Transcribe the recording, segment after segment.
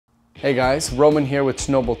Hey guys, Roman here with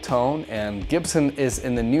Noble Tone, and Gibson is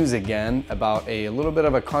in the news again about a little bit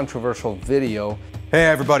of a controversial video. Hey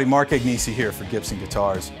everybody, Mark Agnesi here for Gibson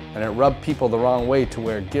Guitars. And it rubbed people the wrong way to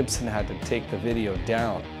where Gibson had to take the video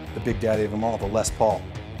down. The big daddy of them all, the Les Paul.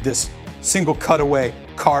 This single cutaway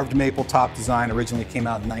carved maple top design originally came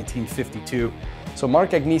out in 1952. So Mark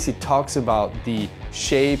Agnesi talks about the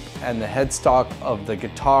shape and the headstock of the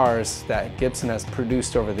guitars that Gibson has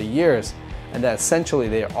produced over the years, and that essentially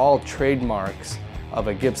they are all trademarks of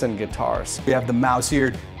a Gibson guitars. We have the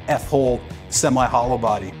mouse-eared F-hole semi-hollow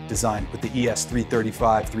body design with the ES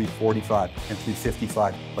 335, 345, and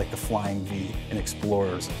 355, like the Flying V and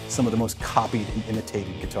Explorers, some of the most copied and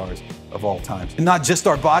imitated guitars of all time. And not just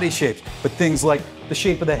our body shapes, but things like the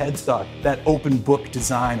shape of the headstock, that open book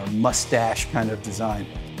design or mustache kind of design.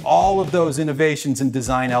 All of those innovations and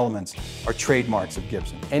design elements are trademarks of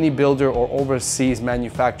Gibson. Any builder or overseas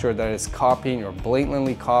manufacturer that is copying or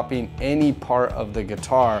blatantly copying any part of the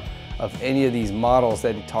guitar of any of these models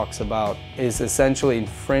that he talks about is essentially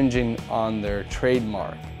infringing on their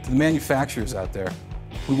trademark. To the manufacturers out there,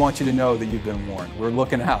 we want you to know that you've been warned. We're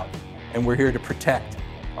looking out, and we're here to protect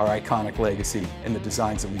our iconic legacy and the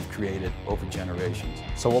designs that we've created over generations.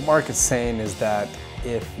 So what Mark is saying is that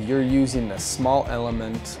if you're using a small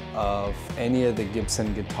element of any of the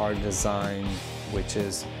Gibson guitar design, which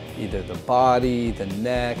is either the body, the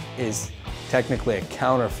neck, is technically a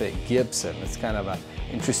counterfeit Gibson. It's kind of an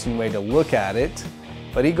interesting way to look at it,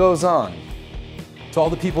 but he goes on. To all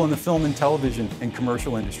the people in the film and television and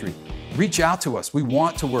commercial industry, reach out to us. We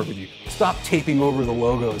want to work with you. Stop taping over the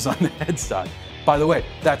logos on the headstock. By the way,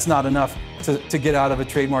 that's not enough to get out of a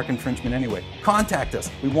trademark infringement anyway. Contact us.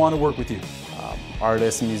 We want to work with you.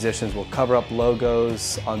 Artists and musicians will cover up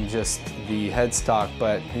logos on just the headstock,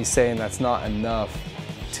 but he's saying that's not enough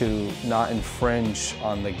to not infringe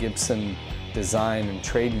on the Gibson design and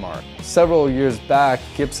trademark. Several years back,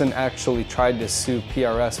 Gibson actually tried to sue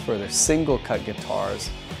PRS for their single cut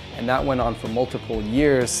guitars, and that went on for multiple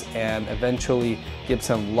years, and eventually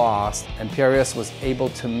Gibson lost, and PRS was able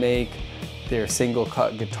to make their single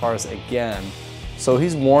cut guitars again. So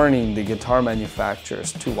he's warning the guitar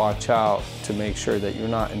manufacturers to watch out to make sure that you're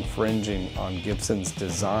not infringing on Gibson's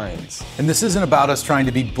designs. And this isn't about us trying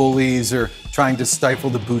to be bullies or trying to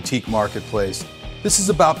stifle the boutique marketplace. This is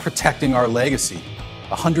about protecting our legacy.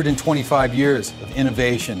 125 years of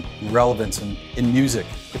innovation and relevance in music.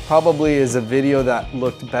 It probably is a video that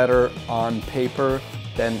looked better on paper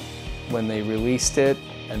than when they released it,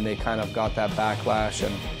 and they kind of got that backlash.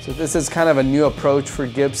 And so this is kind of a new approach for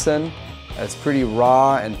Gibson. It's pretty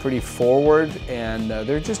raw and pretty forward, and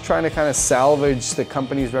they're just trying to kind of salvage the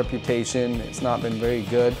company's reputation. It's not been very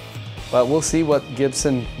good, but we'll see what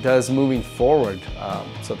Gibson does moving forward.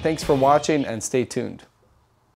 So thanks for watching and stay tuned.